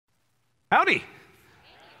Howdy.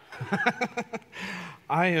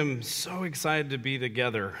 I am so excited to be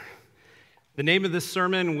together. The name of this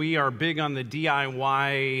sermon, we are big on the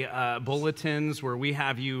DIY bulletins where we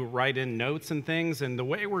have you write in notes and things. And the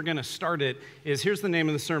way we're going to start it is, here's the name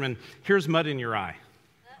of the sermon, Here's Mud in Your Eye.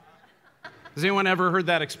 Has anyone ever heard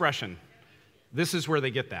that expression? This is where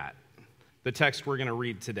they get that, the text we're going to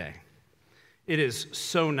read today. It is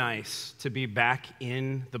so nice to be back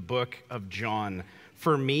in the book of John.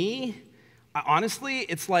 For me, honestly,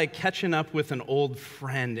 it's like catching up with an old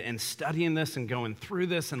friend and studying this and going through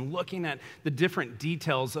this and looking at the different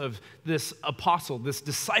details of this apostle, this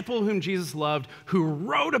disciple whom Jesus loved, who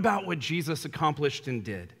wrote about what Jesus accomplished and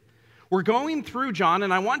did. We're going through John,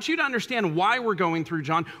 and I want you to understand why we're going through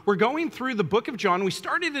John. We're going through the book of John. We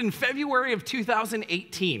started in February of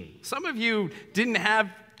 2018. Some of you didn't have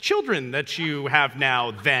children that you have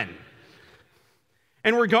now then.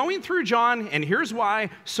 And we're going through John, and here's why,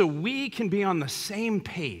 so we can be on the same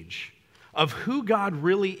page of who God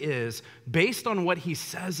really is based on what he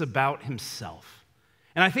says about himself.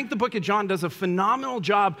 And I think the book of John does a phenomenal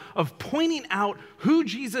job of pointing out who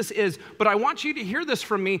Jesus is, but I want you to hear this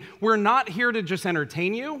from me. We're not here to just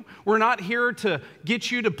entertain you. We're not here to get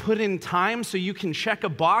you to put in time so you can check a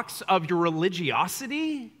box of your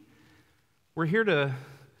religiosity. We're here to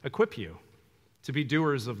equip you to be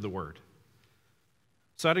doers of the word.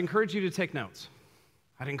 So I'd encourage you to take notes.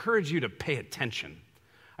 I'd encourage you to pay attention.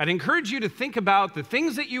 I'd encourage you to think about the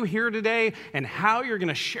things that you hear today and how you're going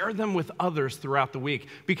to share them with others throughout the week.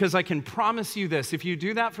 Because I can promise you this, if you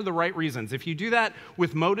do that for the right reasons, if you do that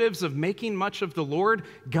with motives of making much of the Lord,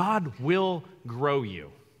 God will grow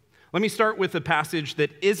you. Let me start with a passage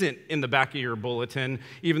that isn't in the back of your bulletin,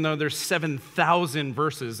 even though there's 7,000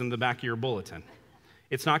 verses in the back of your bulletin.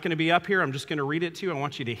 It's not going to be up here. I'm just going to read it to you. I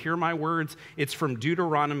want you to hear my words. It's from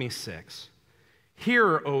Deuteronomy 6.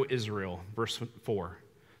 Hear, O Israel, verse 4.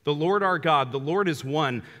 The Lord our God, the Lord is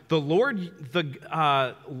one. Love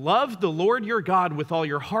the Lord your God with all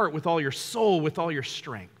your heart, with all your soul, with all your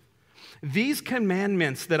strength. These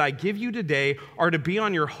commandments that I give you today are to be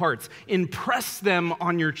on your hearts. Impress them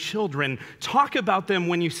on your children. Talk about them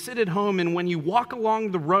when you sit at home and when you walk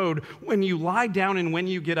along the road, when you lie down and when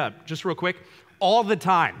you get up. Just real quick. All the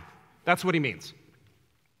time. That's what he means.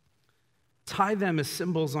 Tie them as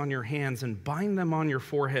symbols on your hands and bind them on your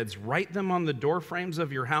foreheads. Write them on the door frames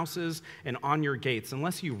of your houses and on your gates.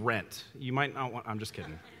 Unless you rent, you might not want, I'm just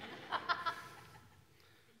kidding.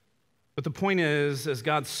 But the point is, as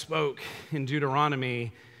God spoke in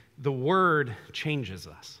Deuteronomy, the word changes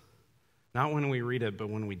us. Not when we read it, but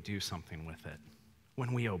when we do something with it,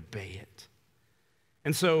 when we obey it.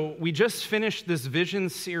 And so we just finished this vision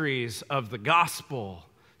series of the gospel,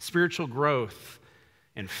 spiritual growth,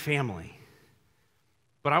 and family.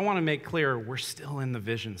 But I want to make clear we're still in the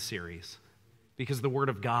vision series because the Word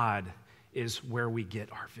of God is where we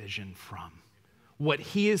get our vision from. What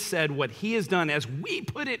he has said, what he has done as we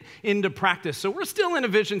put it into practice. So we're still in a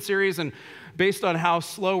vision series, and based on how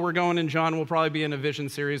slow we're going in John, we'll probably be in a vision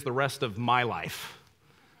series the rest of my life.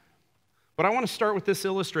 But I want to start with this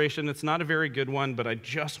illustration. It's not a very good one, but I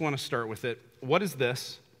just want to start with it. What is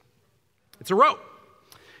this? It's a rope.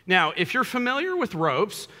 Now, if you're familiar with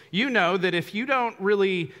ropes, you know that if you don't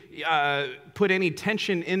really put any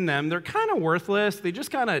tension in them, they're kind of worthless. They just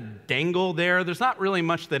kind of dangle there. There's not really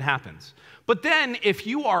much that happens. But then if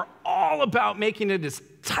you are all about making it as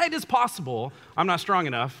tight as possible, I'm not strong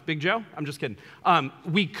enough, Big Joe, I'm just kidding.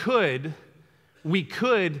 We could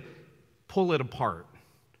pull it apart.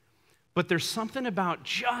 But there's something about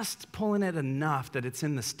just pulling it enough that it's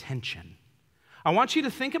in this tension. I want you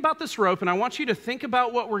to think about this rope, and I want you to think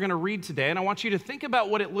about what we're going to read today, and I want you to think about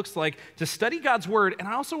what it looks like to study God's word, and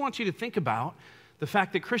I also want you to think about the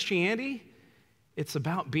fact that Christianity, it's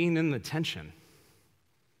about being in the tension.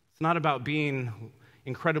 It's not about being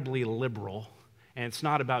incredibly liberal, and it's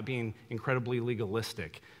not about being incredibly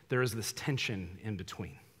legalistic. There is this tension in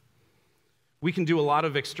between. We can do a lot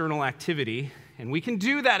of external activity, and we can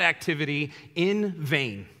do that activity in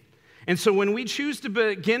vain. And so when we choose to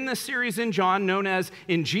begin this series in John, known as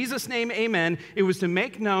In Jesus' Name, Amen, it was to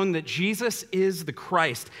make known that Jesus is the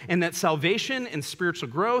Christ and that salvation and spiritual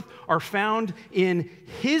growth are found in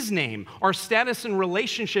his name. Our status and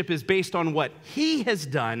relationship is based on what he has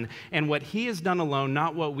done and what he has done alone,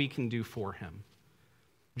 not what we can do for him.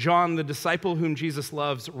 John, the disciple whom Jesus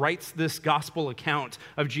loves, writes this gospel account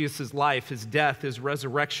of Jesus' life, his death, his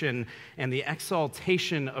resurrection, and the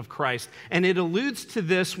exaltation of Christ. And it alludes to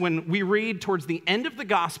this when we read towards the end of the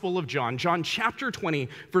gospel of John, John chapter 20,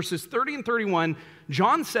 verses 30 and 31,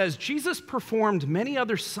 John says, Jesus performed many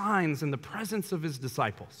other signs in the presence of his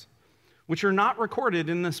disciples, which are not recorded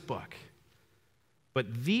in this book.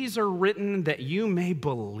 But these are written that you may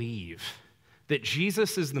believe that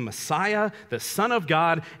Jesus is the Messiah, the Son of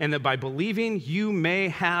God, and that by believing you may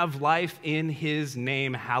have life in his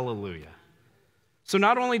name. Hallelujah. So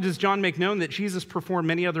not only does John make known that Jesus performed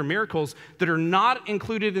many other miracles that are not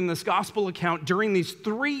included in this gospel account during these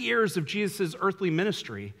 3 years of Jesus' earthly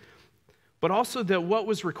ministry, but also that what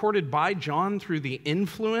was recorded by John through the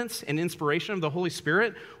influence and inspiration of the Holy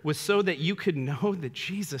Spirit was so that you could know that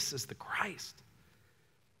Jesus is the Christ,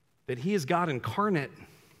 that he is God incarnate,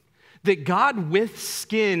 that God with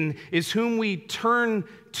skin is whom we turn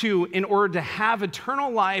to in order to have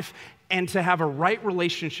eternal life and to have a right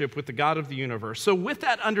relationship with the God of the universe. So with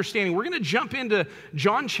that understanding, we're going to jump into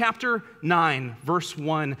John chapter 9, verse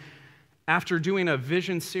 1, after doing a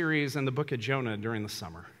vision series in the book of Jonah during the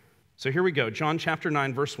summer. So here we go, John chapter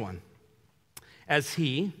 9, verse 1. As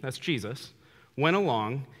he, that's Jesus, went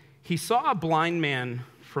along, he saw a blind man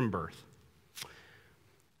from birth.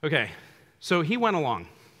 Okay, so he went along.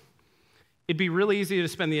 It'd be really easy to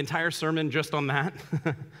spend the entire sermon just on that.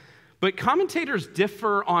 But commentators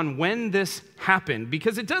differ on when this happened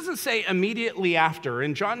because it doesn't say immediately after,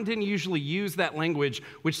 and John didn't usually use that language,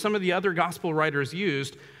 which some of the other gospel writers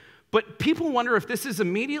used. But people wonder if this is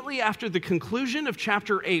immediately after the conclusion of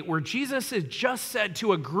chapter 8, where Jesus had just said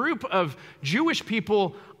to a group of Jewish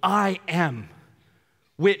people, I am,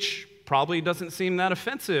 which probably doesn't seem that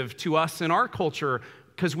offensive to us in our culture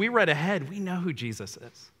because we read ahead. We know who Jesus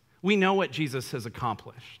is. We know what Jesus has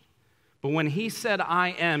accomplished. But when he said, I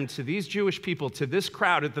am, to these Jewish people, to this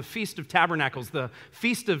crowd at the Feast of Tabernacles, the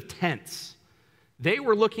Feast of Tents, they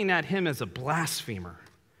were looking at him as a blasphemer.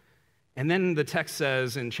 And then the text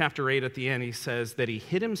says in chapter 8 at the end, he says that he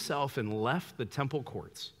hid himself and left the temple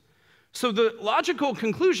courts. So the logical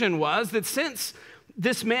conclusion was that since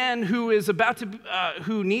this man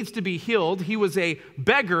who needs to be healed, he was a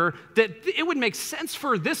beggar, that it would make sense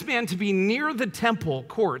for this man to be near the temple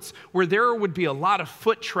courts where there would be a lot of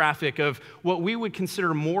foot traffic of what we would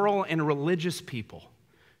consider moral and religious people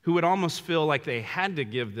who would almost feel like they had to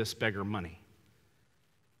give this beggar money.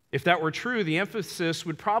 If that were true, the emphasis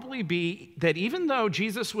would probably be that even though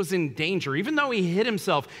Jesus was in danger, even though he hid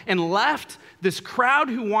himself and left this crowd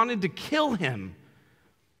who wanted to kill him,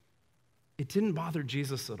 it didn't bother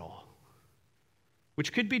Jesus at all,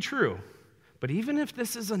 which could be true. But even if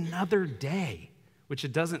this is another day, which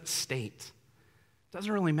it doesn't state, it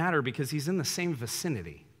doesn't really matter because he's in the same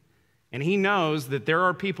vicinity. And he knows that there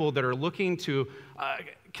are people that are looking to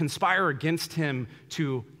conspire against him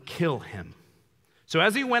to kill him. So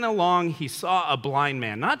as he went along, he saw a blind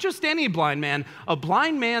man, not just any blind man, a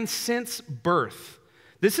blind man since birth.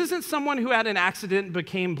 This isn't someone who had an accident and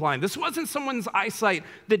became blind. This wasn't someone's eyesight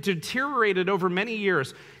that deteriorated over many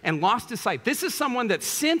years and lost his sight. This is someone that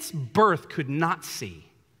since birth could not see.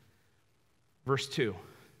 Verse 2,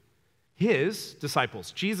 his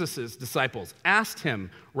disciples, Jesus' disciples, asked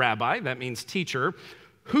him, Rabbi, that means teacher,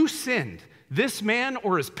 who sinned, this man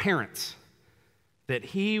or his parents, that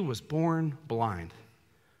he was born blind?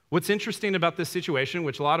 What's interesting about this situation,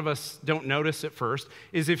 which a lot of us don't notice at first,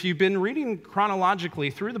 is if you've been reading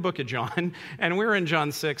chronologically through the book of John, and we're in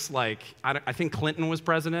John 6, like, I think Clinton was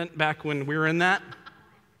president back when we were in that,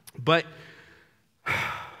 but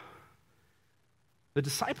the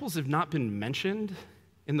disciples have not been mentioned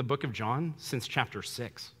in the book of John since chapter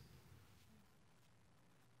 6.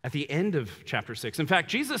 At the end of chapter 6. In fact,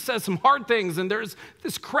 Jesus says some hard things, and there's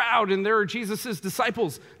this crowd, and there are Jesus'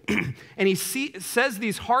 disciples, and he says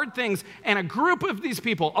these hard things, and a group of these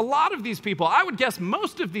people, a lot of these people, I would guess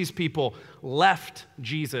most of these people left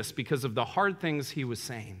Jesus because of the hard things he was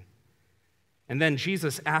saying. And then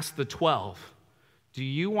Jesus asked the 12, do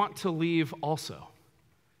you want to leave also?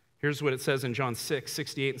 Here's what it says in John 6,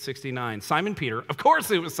 68 and 69. Simon Peter, of course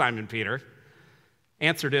it was Simon Peter,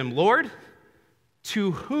 answered him, Lord,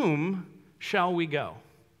 to whom shall we go?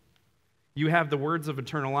 You have the words of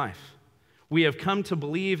eternal life. We have come to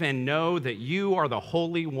believe and know that you are the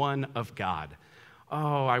Holy One of God.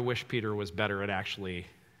 Oh, I wish Peter was better at actually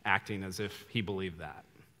acting as if he believed that.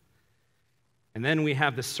 And then we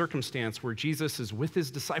have this circumstance where Jesus is with his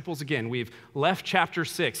disciples again. We've left chapter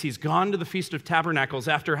 6. He's gone to the Feast of Tabernacles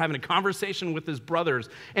after having a conversation with his brothers.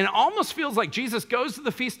 And it almost feels like Jesus goes to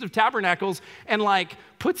the Feast of Tabernacles and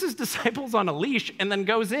puts his disciples on a leash and then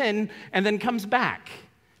goes in and then comes back.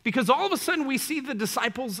 Because all of a sudden we see the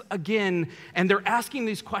disciples again, and they're asking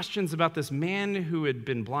these questions about this man who had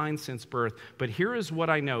been blind since birth. But here is what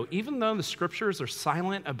I know. Even though the scriptures are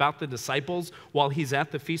silent about the disciples while he's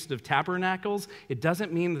at the Feast of Tabernacles, it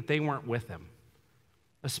doesn't mean that they weren't with him.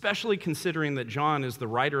 especially considering that John is the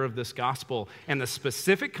writer of this gospel and the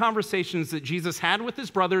specific conversations that Jesus had with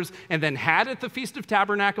his brothers and then had at the Feast of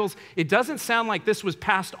Tabernacles. It doesn't sound like this was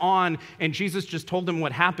passed on and Jesus just told them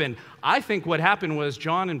what happened. I think what happened was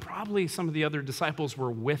John and probably some of the other disciples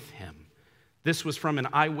were with him. This was from an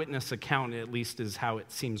eyewitness account, at least is how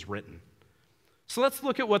it seems written. So let's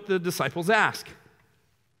look at what the disciples ask.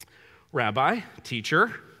 Rabbi,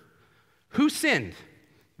 teacher, who sinned,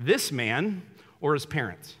 this man or his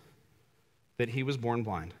parents, that he was born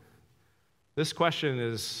blind? This question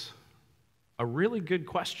is a really good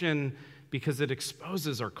question because it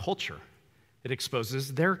exposes our culture. It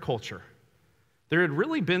exposes their culture. There had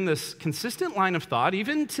really been this consistent line of thought,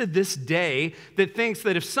 even to this day, that thinks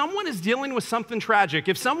that if someone is dealing with something tragic,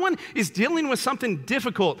 if someone is dealing with something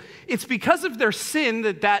difficult, it's because of their sin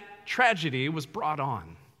that that tragedy was brought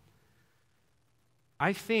on.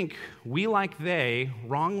 I think we, like they,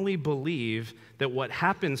 wrongly believe that what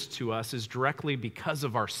happens to us is directly because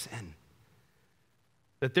of our sin.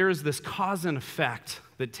 That there is this cause and effect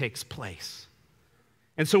that takes place.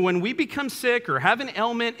 And so when we become sick or have an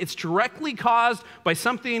ailment, it's directly caused by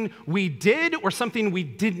something we did or something we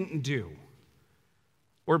didn't do.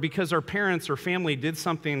 Or because our parents or family did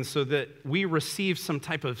something so that we receive some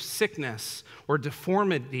type of sickness or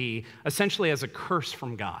deformity, essentially as a curse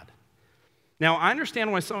from God. Now, I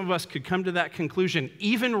understand why some of us could come to that conclusion,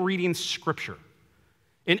 even reading Scripture.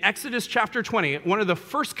 In Exodus chapter 20, one of the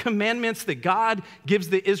first commandments that God gives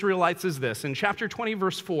the Israelites is this. In chapter 20,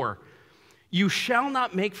 verse 4, you shall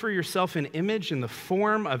not make for yourself an image in the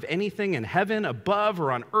form of anything in heaven above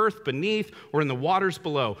or on earth beneath or in the waters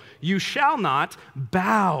below. You shall not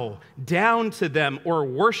bow down to them or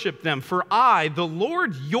worship them, for I, the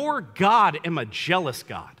Lord your God, am a jealous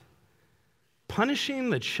God,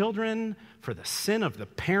 punishing the children for the sin of the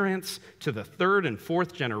parents to the third and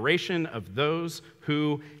fourth generation of those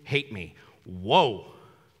who hate me. Whoa.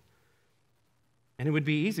 And it would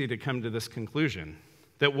be easy to come to this conclusion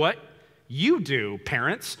that what you do,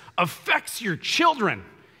 parents, affects your children.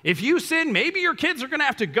 If you sin, maybe your kids are going to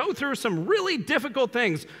have to go through some really difficult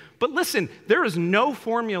things. But listen, there is no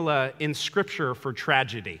formula in Scripture for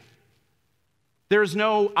tragedy. There's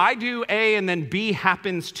no, I do A and then B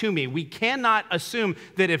happens to me. We cannot assume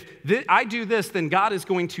that if I do this, then God is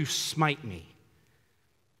going to smite me.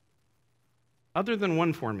 Other than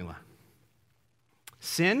one formula.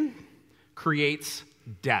 Sin creates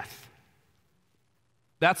death.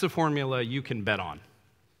 That's a formula you can bet on.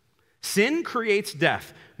 Sin creates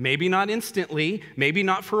death. Maybe not instantly, maybe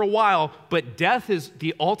not for a while, but death is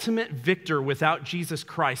the ultimate victor without Jesus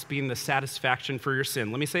Christ being the satisfaction for your sin.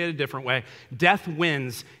 Let me say it a different way. Death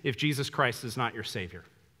wins if Jesus Christ is not your Savior.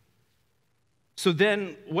 So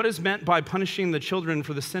then, what is meant by punishing the children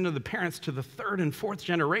for the sin of the parents to the third and fourth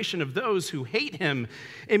generation of those who hate him?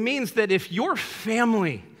 It means that if your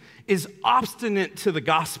family is obstinate to the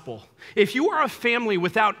gospel, if you are a family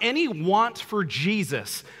without any want for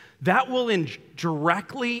Jesus, that will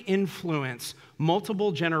directly influence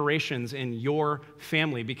multiple generations in your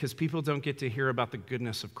family because people don't get to hear about the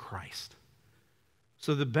goodness of Christ.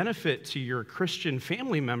 So the benefit to your Christian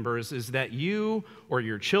family members is that you or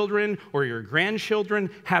your children or your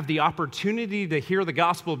grandchildren have the opportunity to hear the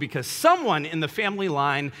gospel because someone in the family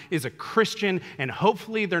line is a Christian, and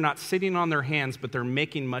hopefully they're not sitting on their hands, but they're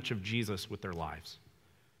making much of Jesus with their lives.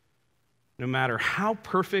 No matter how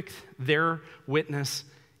perfect their witness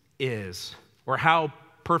is, or how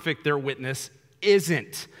perfect their witness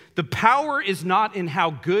isn't. The power is not in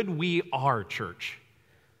how good we are, church,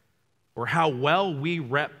 or how well we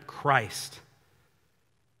rep Christ,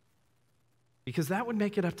 because that would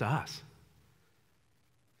make it up to us.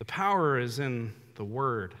 The power is in the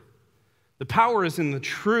Word. The power is in the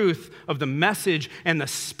truth of the message and the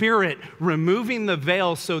Spirit removing the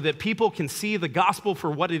veil so that people can see the gospel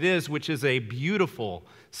for what it is, which is a beautiful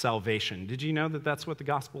salvation. Did you know that that's what the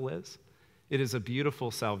gospel is? It is a beautiful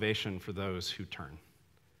salvation for those who turn.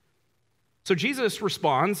 So Jesus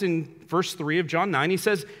responds in verse 3 of John 9. He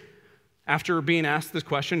says, after being asked this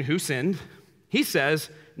question, who sinned? He says,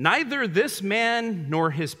 neither this man nor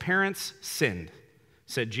his parents sinned,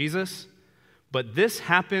 said Jesus, but this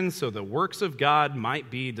happened so the works of God might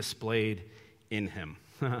be displayed in him.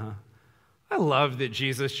 I love that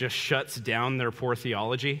Jesus just shuts down their poor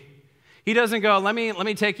theology. He doesn't go, let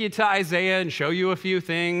me take you to Isaiah and show you a few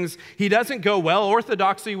things. He doesn't go, well,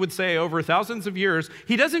 orthodoxy would say over thousands of years.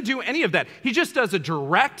 He doesn't do any of that. He just does a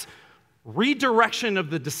direct redirection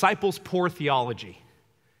of the disciples' poor theology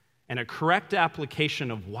and a correct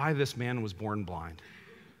application of why this man was born blind.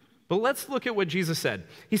 But let's look at what Jesus said.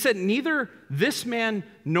 He said, neither this man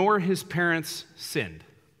nor his parents sinned.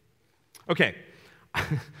 Okay,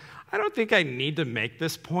 I don't think I need to make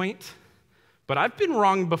this point, but I've been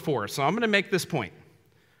wrong before, so I'm going to make this point.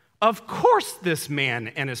 Of course this man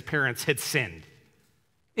and his parents had sinned.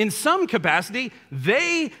 In some capacity,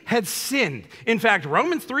 they had sinned. In fact,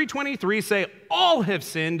 Romans 3:23 say all have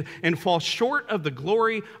sinned and fall short of the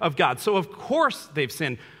glory of God. So of course they've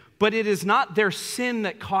sinned, but it is not their sin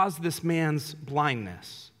that caused this man's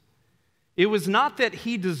blindness. It was not that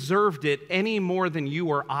he deserved it any more than you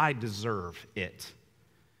or I deserve it.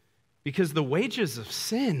 Because the wages of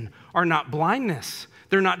sin are not blindness.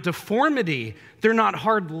 They're not deformity. They're not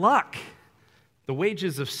hard luck. The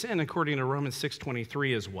wages of sin, according to Romans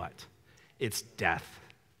 6:23, is what? It's death.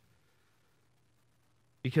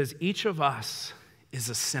 Because each of us is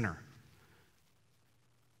a sinner.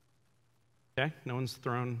 Okay? No one's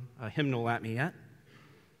thrown a hymnal at me yet.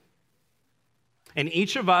 And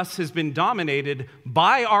each of us has been dominated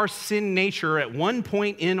by our sin nature at one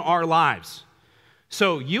point in our lives.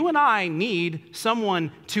 So you and I need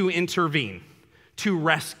someone to intervene, to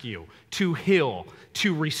rescue, to heal,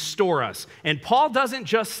 to restore us. And Paul doesn't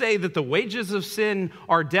just say that the wages of sin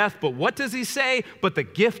are death, but what does he say? But the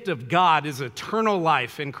gift of God is eternal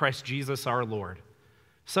life in Christ Jesus our Lord.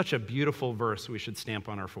 Such a beautiful verse we should stamp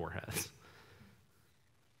on our foreheads.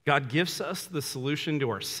 God gives us the solution to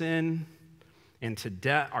our sin and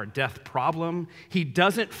to our death problem. He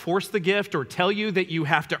doesn't force the gift or tell you that you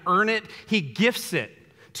have to earn it. He gifts it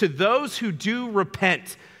to those who do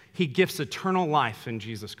repent. He gifts eternal life in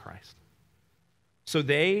Jesus Christ. So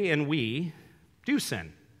they and we do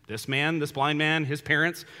sin. This man, this blind man, his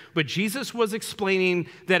parents. But Jesus was explaining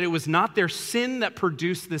that it was not their sin that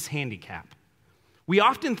produced this handicap. We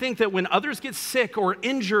often think that when others get sick or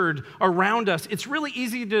injured around us, it's really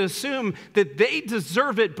easy to assume that they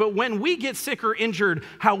deserve it. But when we get sick or injured,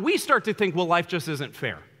 how we start to think, well, life just isn't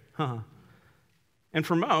fair. And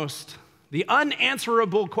for most, the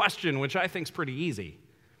unanswerable question, which I think is pretty easy,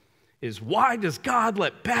 is why does God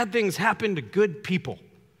let bad things happen to good people?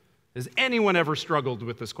 Has anyone ever struggled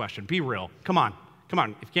with this question? Be real. Come on. If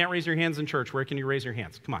you can't raise your hands in church, where can you raise your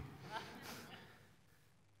hands? Come on.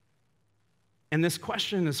 And this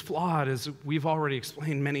question is flawed, as we've already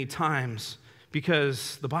explained many times,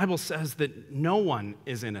 because the Bible says that no one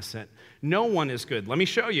is innocent. No one is good. Let me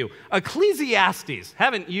show you. Ecclesiastes.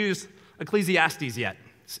 Haven't used Ecclesiastes yet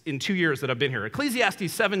in 2 years that I've been here. Ecclesiastes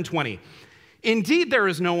 7:20. Indeed, there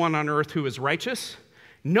is no one on earth who is righteous,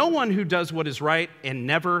 no one who does what is right and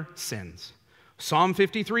never sins. Psalm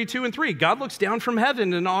 53:2-3. God looks down from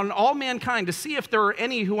heaven and on all mankind to see if there are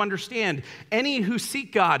any who understand, any who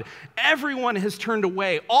seek God. Everyone has turned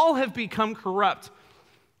away. All have become corrupt.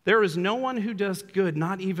 There is no one who does good,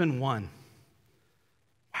 not even one.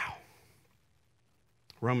 Wow.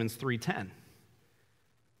 Romans 3:10.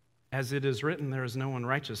 As it is written, there is no one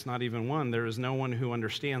righteous, not even one. There is no one who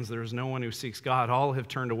understands. There is no one who seeks God. All have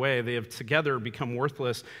turned away. They have together become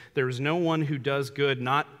worthless. There is no one who does good,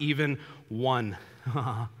 not even one.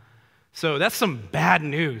 So that's some bad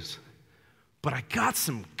news. But I got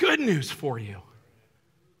some good news for you.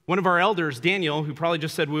 One of our elders, Daniel, who probably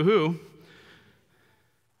just said woohoo,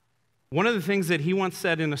 one of the things that he once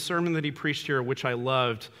said in a sermon that he preached here, which I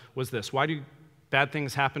loved, was this: why do bad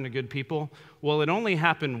things happen to good people? Well, it only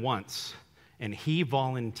happened once, and he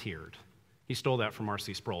volunteered. He stole that from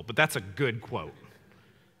R.C. Sproul, but that's a good quote.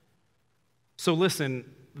 So listen,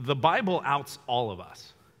 the Bible outs all of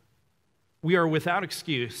us. We are without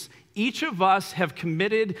excuse. Each of us have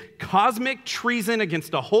committed cosmic treason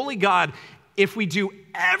against a holy God if we do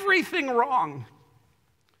everything wrong,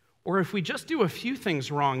 or if we just do a few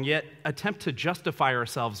things wrong, yet attempt to justify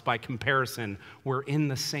ourselves by comparison. We're in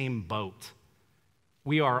the same boat.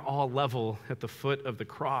 We are all level at the foot of the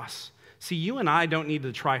cross. See, you and I don't need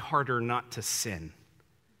to try harder not to sin.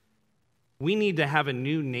 We need to have a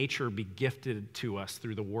new nature be gifted to us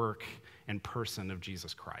through the work and person of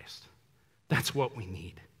Jesus Christ. That's what we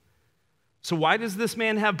need. So why does this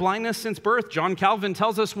man have blindness since birth? John Calvin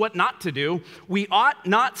tells us what not to do. We ought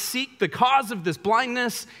not seek the cause of this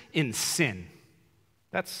blindness in sin.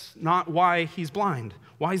 That's not why he's blind.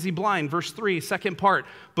 Why is he blind? Verse 3, second part.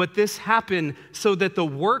 But this happened so that the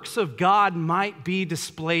works of God might be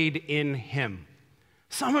displayed in him.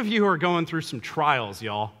 Some of you are going through some trials,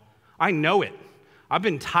 y'all. I know it. I've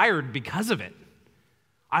been tired because of it.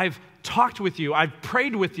 I've talked with you. I've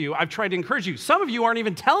prayed with you. I've tried to encourage you. Some of you aren't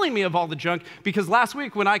even telling me of all the junk, because last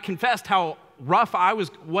week when I confessed how rough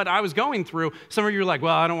what I was going through, some of you are like,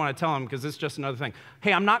 well, I don't want to tell him because it's just another thing.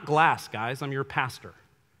 Hey, I'm not glass, guys. I'm your pastor.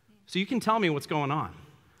 So you can tell me what's going on.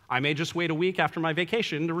 I may just wait a week after my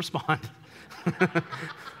vacation to respond.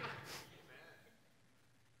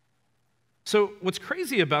 So what's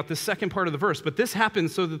crazy about this second part of the verse, but this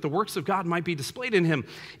happened so that the works of God might be displayed in him.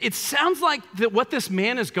 It sounds like that what this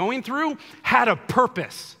man is going through had a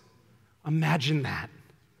purpose. Imagine that.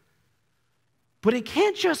 But it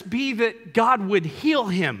can't just be that God would heal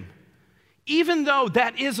him, even though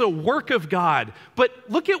that is a work of God. But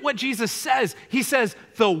look at what Jesus says. He says,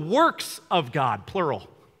 the works of God, plural,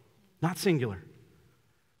 not singular,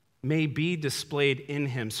 may be displayed in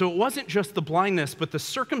him. So it wasn't just the blindness, but the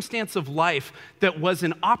circumstance of life that was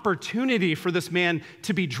an opportunity for this man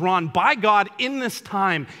to be drawn by God in this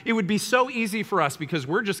time. It would be so easy for us because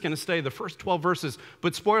we're just going to study the first 12 verses,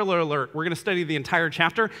 but spoiler alert, we're going to study the entire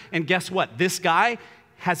chapter, and guess what? This guy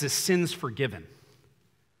has his sins forgiven.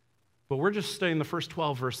 But we're just studying the first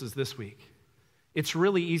 12 verses this week. It's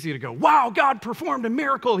really easy to go, wow, God performed a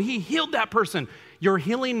miracle. He healed that person. Your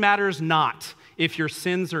healing matters not if your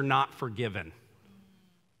sins are not forgiven.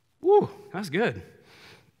 Woo, that's good.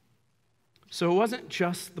 So it wasn't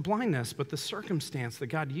just the blindness, but the circumstance that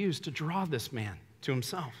God used to draw this man to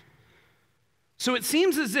himself. So it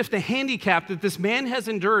seems as if the handicap that this man has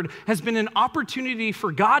endured has been an opportunity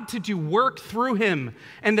for God to do work through him,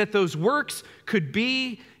 and that those works could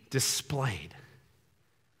be displayed.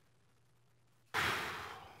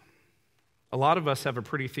 A lot of us have a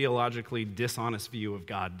pretty theologically dishonest view of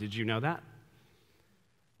God. Did you know that?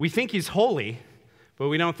 We think he's holy, but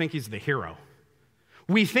we don't think he's the hero.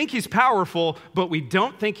 We think he's powerful, but we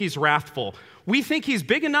don't think he's wrathful. We think he's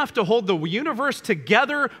big enough to hold the universe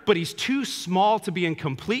together, but he's too small to be in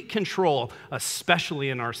complete control, especially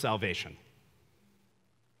in our salvation.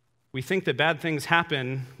 We think that bad things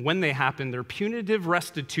happen. When they happen, they're punitive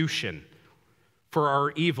restitution for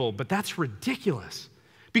our evil, but that's ridiculous.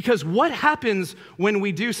 Because what happens when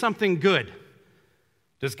we do something good?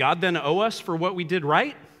 Does God then owe us for what we did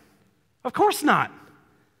right? Of course not.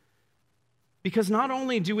 Because not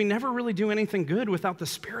only do we never really do anything good without the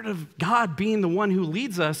Spirit of God being the one who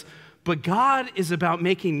leads us, but God is about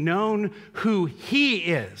making known who he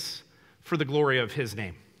is for the glory of his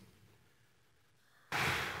name.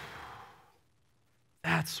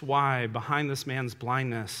 That's why behind this man's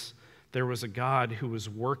blindness, there was a God who was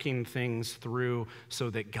working things through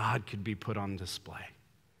so that God could be put on display.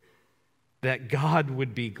 That God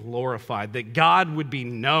would be glorified, that God would be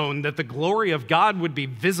known, that the glory of God would be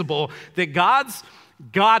visible, that God's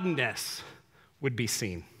godness would be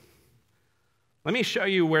seen. Let me show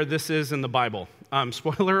you where this is in the Bible.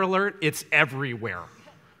 Spoiler alert, it's everywhere.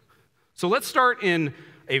 So let's start in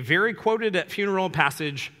a very quoted at funeral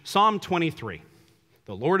passage, Psalm 23.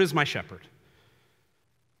 The Lord is my shepherd.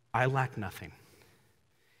 I lack nothing.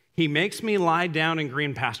 He makes me lie down in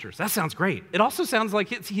green pastures. That sounds great. It also sounds like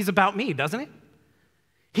he's about me, doesn't it?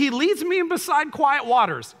 He leads me beside quiet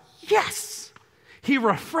waters. Yes. He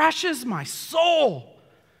refreshes my soul.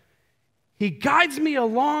 He guides me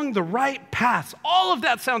along the right paths. All of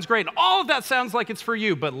that sounds great. All of that sounds like it's for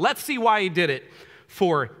you, but let's see why he did it.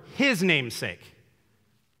 For his name's sake.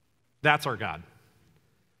 That's our God.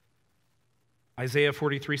 Isaiah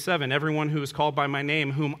 43:7, everyone who is called by my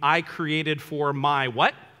name, whom I created for my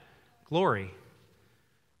what? Glory.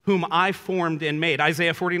 Whom I formed and made.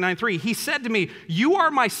 Isaiah 49:3, he said to me, you are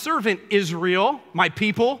my servant, Israel, my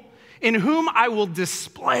people, in whom I will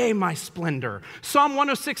display my splendor. Psalm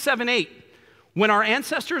 106:7-8, when our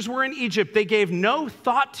ancestors were in Egypt, they gave no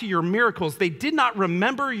thought to your miracles. They did not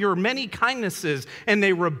remember your many kindnesses, and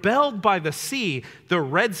they rebelled by the sea, the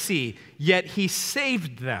Red Sea, yet he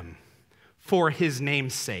saved them for his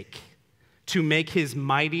name's sake, to make his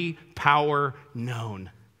mighty power known.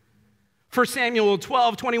 1 Samuel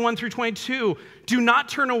 12:21-22, do not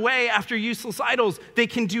turn away after useless idols. They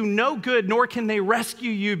can do no good, nor can they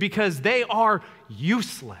rescue you, because they are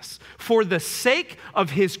useless. For the sake of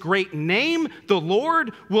his great name, the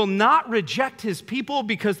Lord will not reject his people,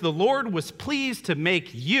 because the Lord was pleased to make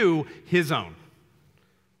you his own.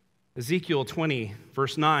 Ezekiel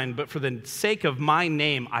 20:9, but for the sake of my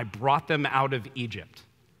name, I brought them out of Egypt.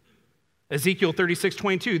 Ezekiel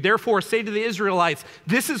 36:22, therefore say to the Israelites,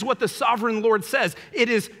 this is what the sovereign Lord says. It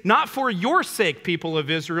is not for your sake, people of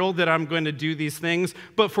Israel, that I'm going to do these things,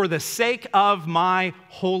 but for the sake of my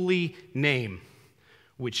holy name,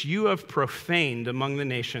 which you have profaned among the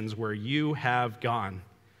nations where you have gone.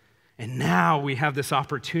 And now we have this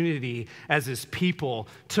opportunity as his people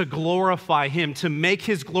to glorify him, to make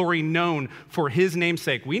his glory known for his name's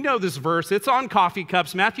sake. We know this verse. It's on coffee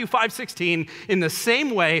cups, Matthew 5:16. In the same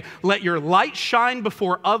way, let your light shine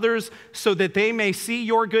before others so that they may see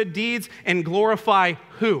your good deeds and glorify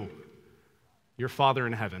who? Your Father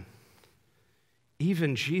in heaven.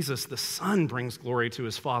 Even Jesus, the Son, brings glory to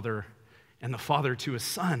his Father and the Father to his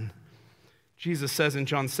Son. Jesus says in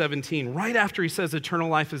John 17, right after he says eternal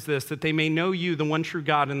life is this, that they may know you, the one true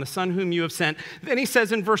God, and the Son whom you have sent. Then he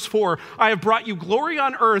says in verse 4, I have brought you glory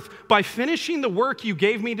on earth by finishing the work you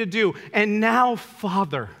gave me to do. And now,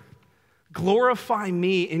 Father, glorify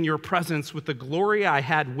me in your presence with the glory I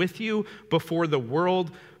had with you before the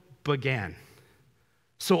world began.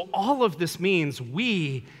 So all of this means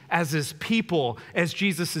we, as his people, as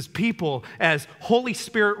Jesus' people, as Holy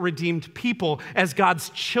Spirit redeemed people, as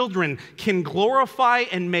God's children, can glorify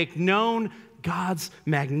and make known God's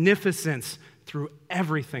magnificence through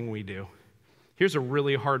everything we do. Here's a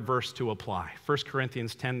really hard verse to apply. 1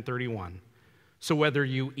 Corinthians 10:31. So whether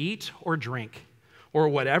you eat or drink, or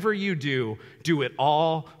whatever you do, do it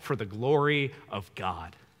all for the glory of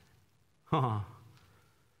God.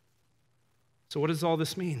 So what does all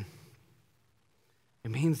this mean?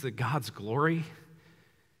 It means that God's glory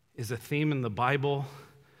is a theme in the Bible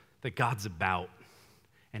that God's about,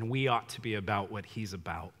 and we ought to be about what he's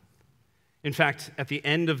about. In fact, at the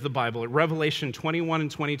end of the Bible, at Revelation 21 and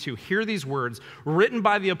 22, hear these words written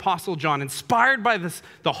by the Apostle John, inspired by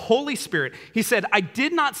the Holy Spirit. He said, I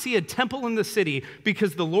did not see a temple in the city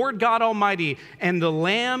because the Lord God Almighty and the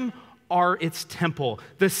Lamb are its temple.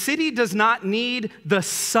 The city does not need the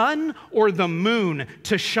sun or the moon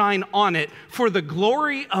to shine on it, for the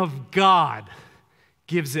glory of God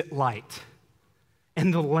gives it light.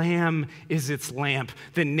 And the Lamb is its lamp.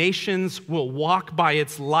 The nations will walk by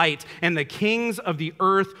its light, and the kings of the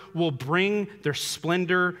earth will bring their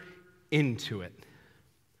splendor into it.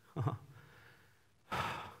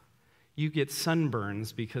 You get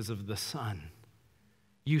sunburns because of the sun.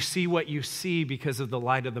 You see what you see because of the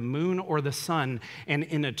light of the moon or the sun. And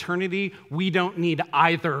in eternity, we don't need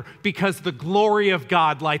either because the glory of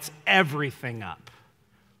God lights everything up.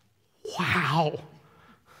 Wow.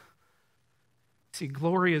 See,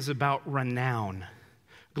 glory is about renown.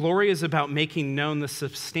 Glory is about making known the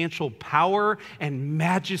substantial power and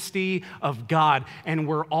majesty of God. And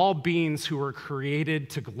we're all beings who are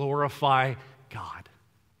created to glorify God.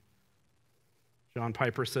 John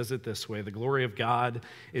Piper says it this way: the glory of God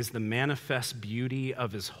is the manifest beauty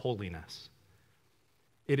of his holiness.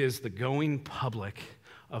 It is the going public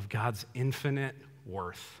of God's infinite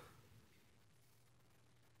worth.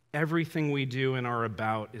 Everything we do and are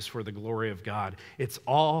about is for the glory of God. It's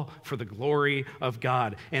all for the glory of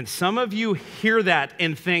God. And some of you hear that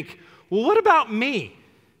and think, well, what about me?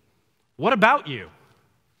 What about you?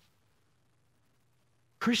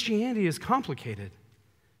 Christianity is complicated.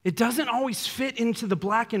 It doesn't always fit into the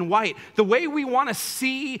black and white, the way we want to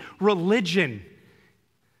see religion.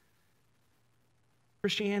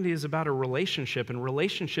 Christianity is about a relationship, and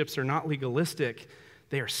relationships are not legalistic.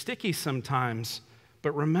 They are sticky sometimes,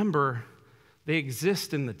 but remember, they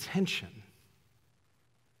exist in the tension.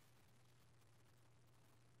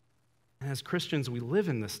 And as Christians, we live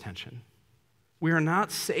in this tension. We are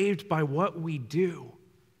not saved by what we do,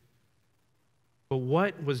 but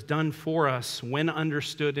what was done for us when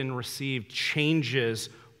understood and received changes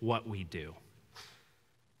what we do.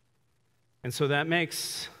 And so that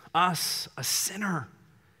makes us a sinner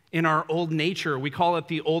in our old nature. We call it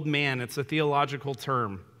the old man. It's a theological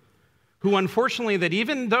term. Who unfortunately, that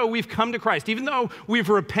even though we've come to Christ, even though we've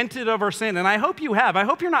repented of our sin, and I hope you have, I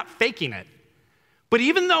hope you're not faking it. But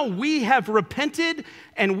even though we have repented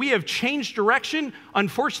and we have changed direction,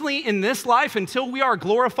 unfortunately in this life, until we are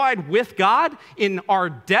glorified with God in our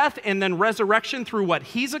death and then resurrection through what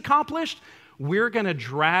he's accomplished, we're going to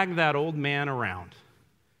drag that old man around.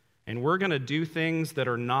 And we're going to do things that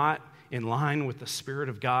are not in line with the Spirit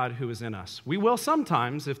of God who is in us. We will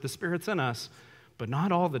sometimes if the Spirit's in us, but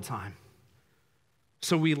not all the time.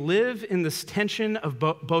 So we live in this tension of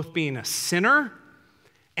both being a sinner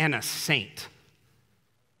and a saint,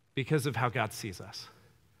 because of how God sees us.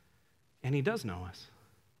 And he does know us.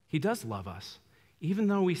 He does love us. Even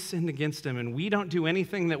though we sinned against him and we don't do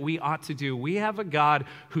anything that we ought to do, we have a God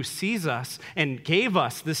who sees us and gave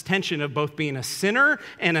us this tension of both being a sinner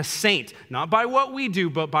and a saint, not by what we do,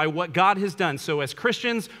 but by what God has done. So as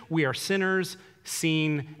Christians, we are sinners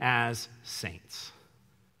seen as saints.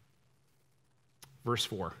 Verse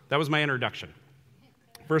 4. That was my introduction.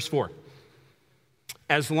 Verse 4.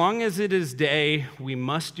 As long as it is day, we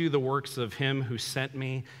must do the works of him who sent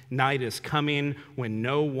me. Night is coming when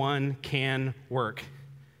no one can work.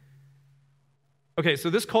 Okay, so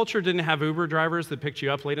this culture didn't have Uber drivers that picked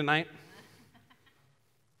you up late at night.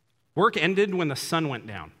 Work ended when the sun went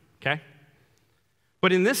down, okay?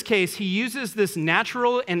 But in this case, he uses this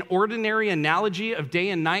natural and ordinary analogy of day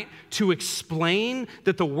and night to explain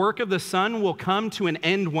that the work of the Son will come to an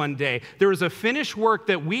end one day. There is a finished work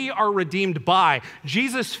that we are redeemed by.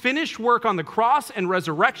 Jesus finished work on the cross and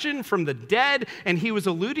resurrection from the dead, and he was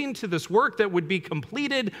alluding to this work that would be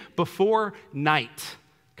completed before night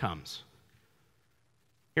comes.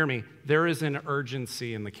 Hear me, there is an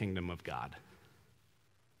urgency in the kingdom of God.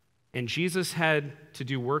 And Jesus had to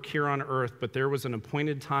do work here on earth, but there was an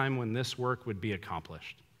appointed time when this work would be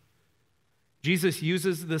accomplished. Jesus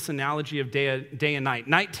uses this analogy of day and night.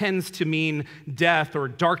 Night tends to mean death or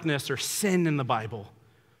darkness or sin in the Bible,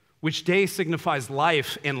 which day signifies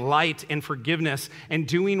life and light and forgiveness and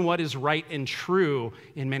doing what is right and true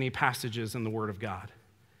in many passages in the Word of God.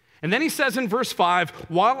 And then he says in verse 5,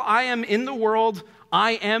 while I am in the world,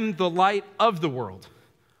 I am the light of the world.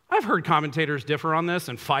 I've heard commentators differ on this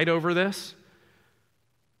and fight over this,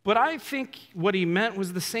 but I think what he meant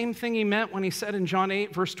was the same thing he meant when he said in John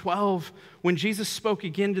 8, verse 12, when Jesus spoke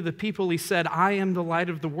again to the people, he said, I am the light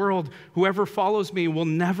of the world. Whoever follows me will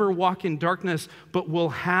never walk in darkness, but will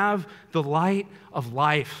have the light of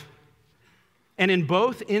life. And in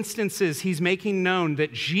both instances, he's making known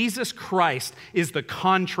that Jesus Christ is the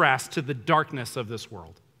contrast to the darkness of this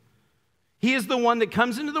world. He is the one that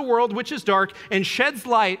comes into the world, which is dark, and sheds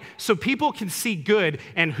light so people can see good.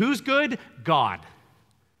 And who's good? God.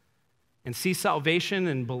 And see salvation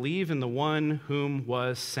and believe in the one whom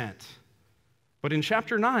was sent. But in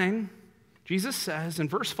chapter 9, Jesus says in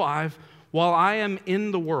verse 5, while I am in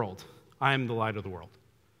the world, I am the light of the world.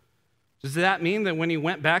 Does that mean that when he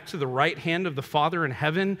went back to the right hand of the Father in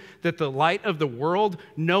heaven, that the light of the world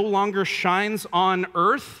no longer shines on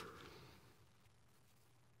earth?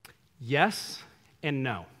 Yes and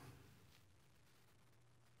no.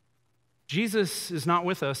 Jesus is not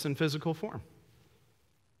with us in physical form.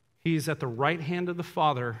 He's at the right hand of the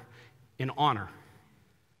Father in honor.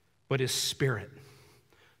 But his Spirit,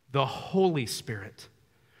 the Holy Spirit,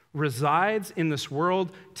 resides in this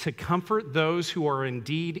world to comfort those who are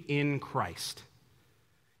indeed in Christ.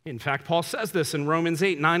 In fact, Paul says this in Romans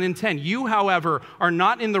 8, 9, and 10. You, however, are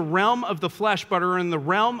not in the realm of the flesh, but are in the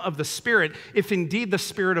realm of the Spirit, if indeed the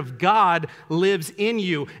Spirit of God lives in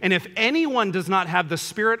you. And if anyone does not have the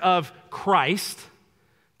Spirit of Christ,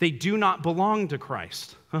 they do not belong to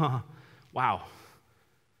Christ. Wow.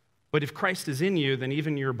 But if Christ is in you, then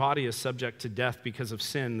even your body is subject to death because of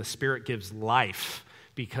sin. The Spirit gives life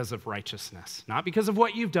because of righteousness. Not because of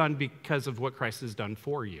what you've done, because of what Christ has done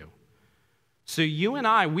for you. So you and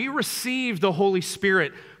I, we receive the Holy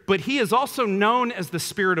Spirit, but he is also known as the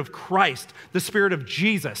Spirit of Christ, the Spirit of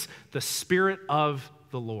Jesus, the Spirit of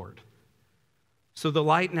the Lord. So the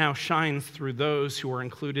light now shines through those who are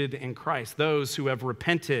included in Christ, those who have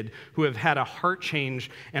repented, who have had a heart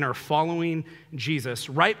change and are following Jesus.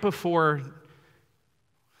 Right before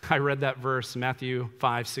I read that verse, Matthew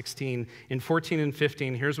 5:16, in 14 and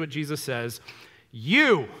 15, here's what Jesus says,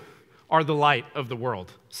 you are the light of the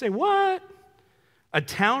world. Say, what? A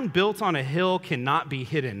town built on a hill cannot be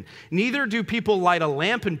hidden. Neither do people light a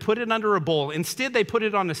lamp and put it under a bowl. Instead, they put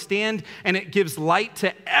it on a stand, and it gives light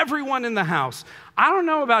to everyone in the house. I don't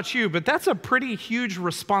know about you, but that's a pretty huge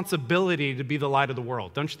responsibility to be the light of the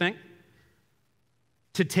world, don't you think?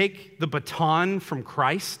 To take the baton from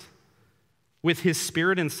Christ with his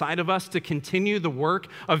Spirit inside of us to continue the work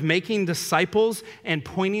of making disciples and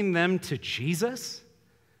pointing them to Jesus.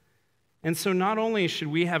 And so not only should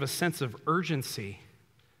we have a sense of urgency,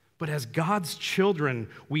 but as God's children,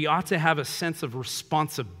 we ought to have a sense of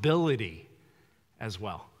responsibility as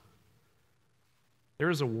well.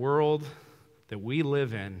 There is a world that we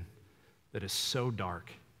live in that is so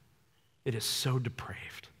dark. It is so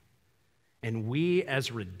depraved. And we,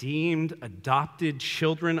 as redeemed, adopted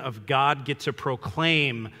children of God, get to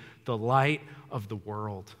proclaim the light of the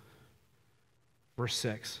world. Verse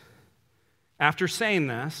 6. After saying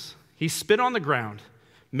this, he spit on the ground,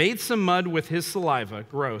 made some mud with his saliva,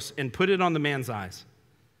 gross, and put it on the man's eyes.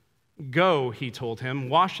 Go, he told him,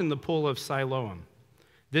 wash in the pool of Siloam.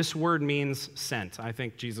 This word means sent. I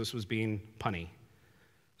think Jesus was being punny.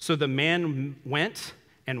 So the man went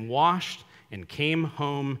and washed and came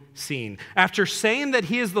home seeing. After saying that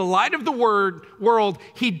he is the light of the world,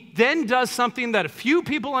 he then does something that a few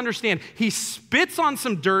people understand. He spits on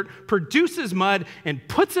some dirt, produces mud, and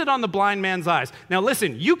puts it on the blind man's eyes. Now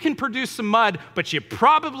listen, you can produce some mud, but you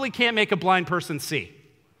probably can't make a blind person see.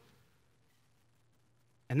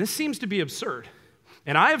 And this seems to be absurd.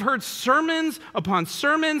 And I have heard sermons upon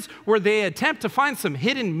sermons where they attempt to find some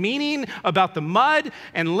hidden meaning about the mud.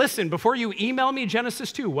 And listen, before you email me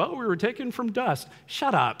Genesis 2, well, we were taken from dust.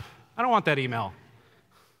 Shut up. I don't want that email.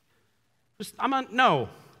 No.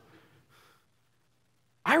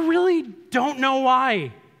 I really don't know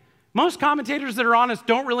why. Most commentators that are honest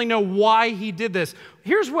don't really know why he did this.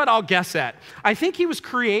 Here's what I'll guess at. I think he was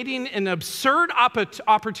creating an absurd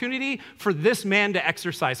opportunity for this man to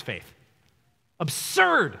exercise faith.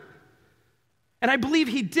 Absurd. And I believe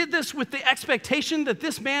he did this with the expectation that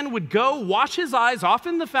this man would go wash his eyes off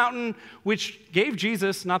in the fountain, which gave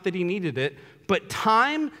Jesus, not that he needed it, but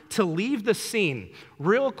time to leave the scene.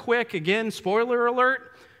 Real quick, again, spoiler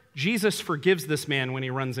alert, Jesus forgives this man when he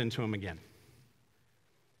runs into him again.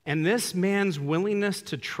 And this man's willingness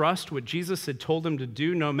to trust what Jesus had told him to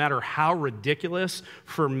do, no matter how ridiculous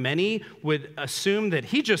for many, would assume that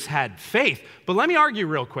he just had faith. But let me argue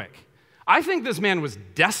real quick. I think this man was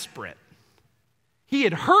desperate. He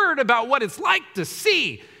had heard about what it's like to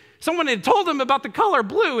see. Someone had told him about the color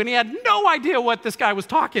blue, and he had no idea what this guy was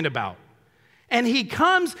talking about. And he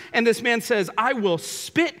comes, and this man says, I will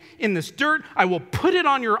spit in this dirt, I will put it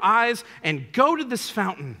on your eyes, and go to this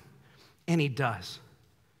fountain. And he does.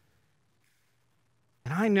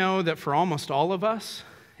 And I know that for almost all of us,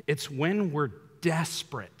 it's when we're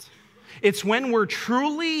desperate. It's when we're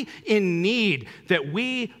truly in need that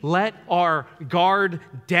we let our guard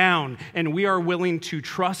down and we are willing to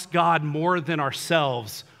trust God more than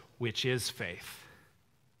ourselves, which is faith.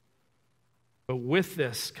 But with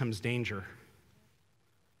this comes danger.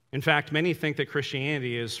 In fact, many think that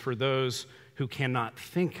Christianity is for those who cannot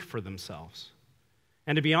think for themselves.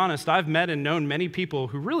 And to be honest, I've met and known many people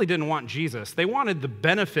who really didn't want Jesus. They wanted the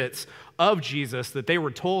benefits of Jesus that they were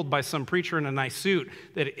told by some preacher in a nice suit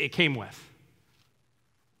that it came with.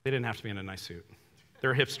 They didn't have to be in a nice suit.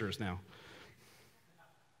 They're hipsters now.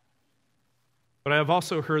 But I have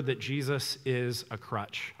also heard that Jesus is a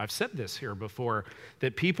crutch. I've said this here before,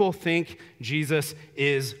 that people think Jesus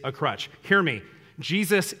is a crutch. Hear me.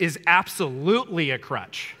 Jesus is absolutely a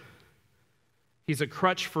crutch. He's a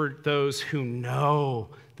crutch for those who know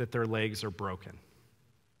that their legs are broken.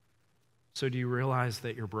 So do you realize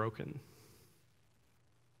that you're broken?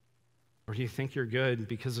 Or do you think you're good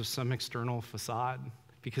because of some external facade?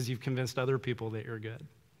 Because you've convinced other people that you're good?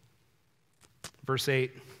 Verse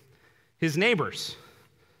 8, his neighbors,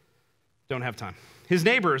 don't have time. His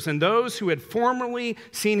neighbors and those who had formerly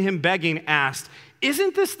seen him begging asked,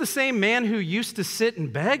 isn't this the same man who used to sit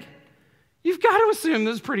and beg? You've got to assume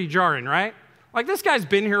this is pretty jarring, right? Like, this guy's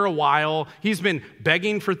been here a while. He's been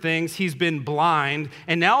begging for things. He's been blind.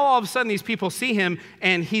 And now all of a sudden these people see him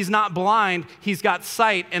and he's not blind. He's got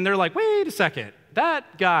sight. And they're like, wait a second.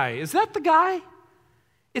 That guy, is that the guy?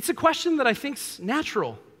 It's a question that I think's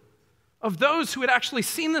natural of those who had actually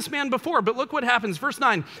seen this man before. But look what happens. Verse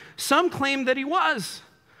 9, some claimed that he was.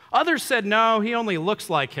 Others said, no, he only looks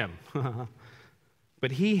like him.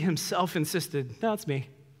 But he himself insisted, no, it's me.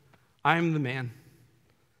 I'm the man.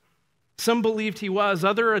 Some believed he was.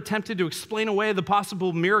 Others attempted to explain away the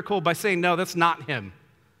possible miracle by saying, no, that's not him.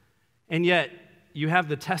 And yet, you have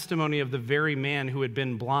the testimony of the very man who had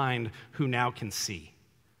been blind who now can see.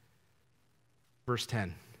 Verse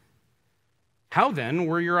 10. How then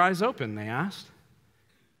were your eyes open, they asked.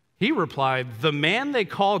 He replied, the man they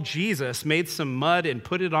call Jesus made some mud and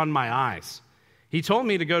put it on my eyes. He told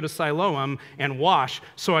me to go to Siloam and wash,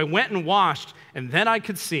 so I went and washed, and then I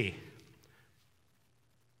could see.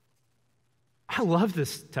 I love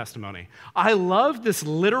this testimony. I love this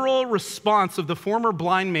literal response of the former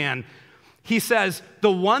blind man. He says,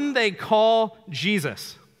 the one they call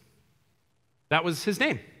Jesus. That was his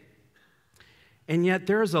name. And yet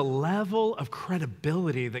there's a level of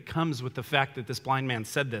credibility that comes with the fact that this blind man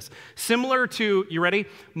said this. Similar to, you ready?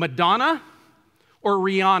 Madonna or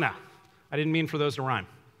Rihanna. I didn't mean for those to rhyme.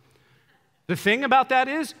 The thing about that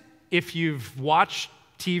is, if you've watched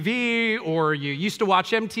TV or you used to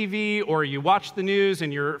watch MTV or you watch the news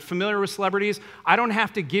and you're familiar with celebrities, I don't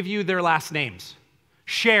have to give you their last names.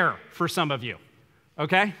 Cher for some of you,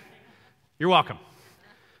 okay? You're welcome.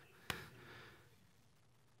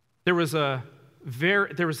 There was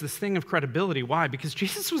this thing of credibility. Why? Because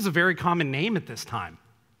Jesus was a very common name at this time.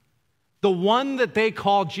 The one that they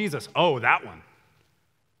called Jesus. Oh, that one.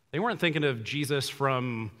 They weren't thinking of Jesus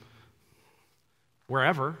from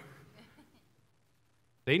wherever.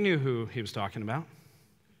 They knew who he was talking about.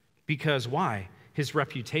 Because why? His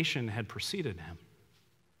reputation had preceded him.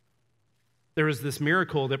 There was this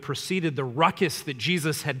miracle that preceded the ruckus that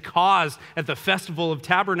Jesus had caused at the Festival of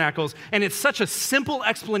Tabernacles, and it's such a simple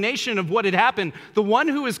explanation of what had happened. The one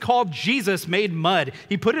who is called Jesus made mud.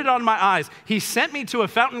 He put it on my eyes. He sent me to a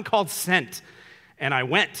fountain called Sent, and I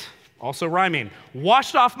went, also rhyming,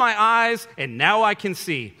 washed off my eyes, and now I can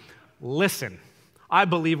see. Listen, I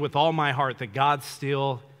believe with all my heart that God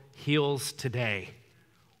still heals today.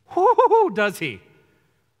 Whoo, does he?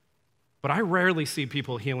 But I rarely see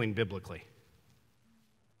people healing biblically.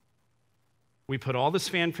 We put all this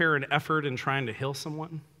fanfare and effort in trying to heal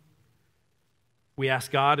someone. We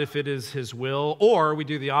ask God if it is his will, or we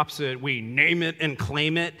do the opposite. We name it and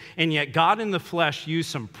claim it, and yet God in the flesh used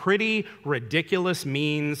some pretty ridiculous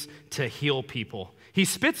means to heal people. He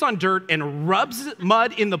spits on dirt and rubs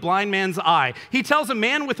mud in the blind man's eye. He tells a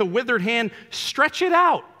man with a withered hand, stretch it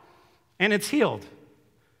out, and it's healed.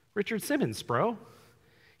 Richard Simmons, bro.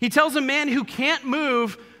 He tells a man who can't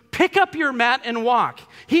move, pick up your mat and walk.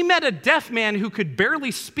 He met a deaf man who could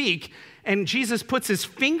barely speak, and Jesus puts his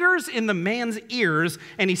fingers in the man's ears,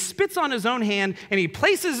 and he spits on his own hand, and he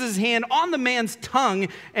places his hand on the man's tongue,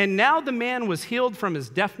 and now the man was healed from his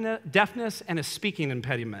deafness and his speaking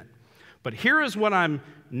impediment. But here is what I'm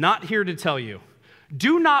not here to tell you.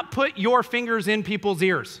 Do not put your fingers in people's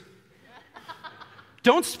ears.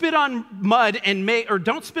 Don't spit on mud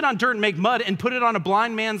don't spit on dirt and make mud and put it on a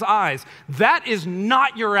blind man's eyes. That is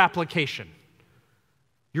not your application.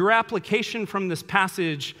 Your application from this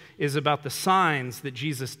passage is about the signs that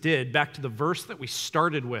Jesus did. Back to the verse that we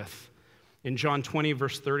started with. In John 20,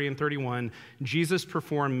 verse 30 and 31, Jesus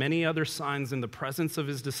performed many other signs in the presence of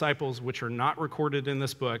his disciples, which are not recorded in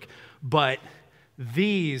this book, but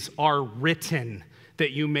these are written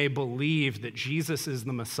that you may believe that Jesus is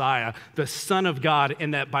the Messiah, the Son of God,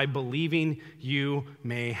 and that by believing you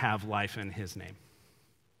may have life in his name.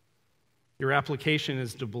 Your application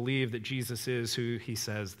is to believe that Jesus is who he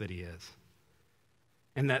says that he is.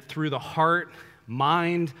 And that through the heart,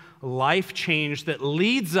 mind, life change that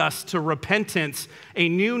leads us to repentance, a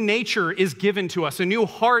new nature is given to us, a new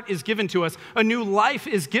heart is given to us, a new life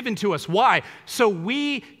is given to us. Why? So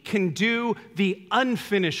we can do the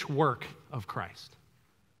unfinished work of Christ.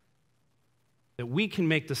 That we can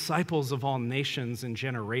make disciples of all nations and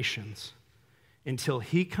generations until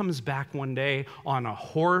he comes back one day on a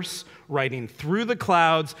horse, riding through the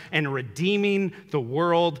clouds and redeeming the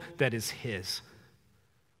world that is his.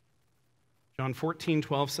 John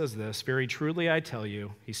 14:12 says this, very truly I tell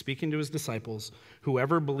you, he's speaking to his disciples,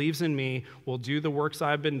 whoever believes in me will do the works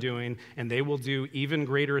I've been doing, and they will do even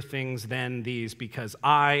greater things than these, because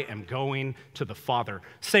I am going to the Father.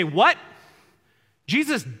 Say what?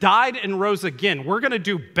 Jesus died and rose again. We're going to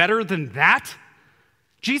do better than that?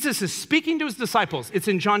 Jesus is speaking to his disciples. It's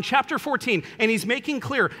in John chapter 14, and he's making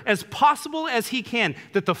clear as possible as he can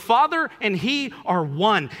that the Father and he are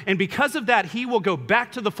one. And because of that, he will go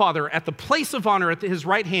back to the Father at the place of honor at his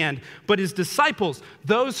right hand. But his disciples,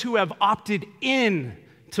 those who have opted in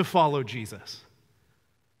to follow Jesus,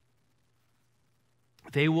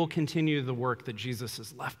 they will continue the work that Jesus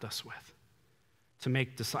has left us with, to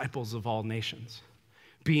make disciples of all nations,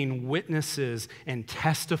 being witnesses and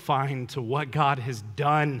testifying to what God has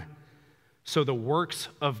done, so the works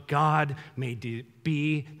of God may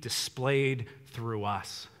be displayed through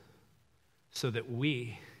us, so that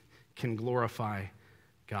we can glorify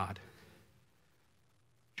God.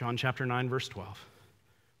 John chapter 9, verse 12.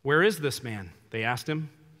 Where is this man? They asked him.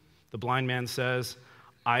 The blind man says,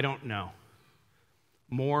 I don't know.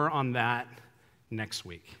 More on that next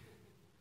week.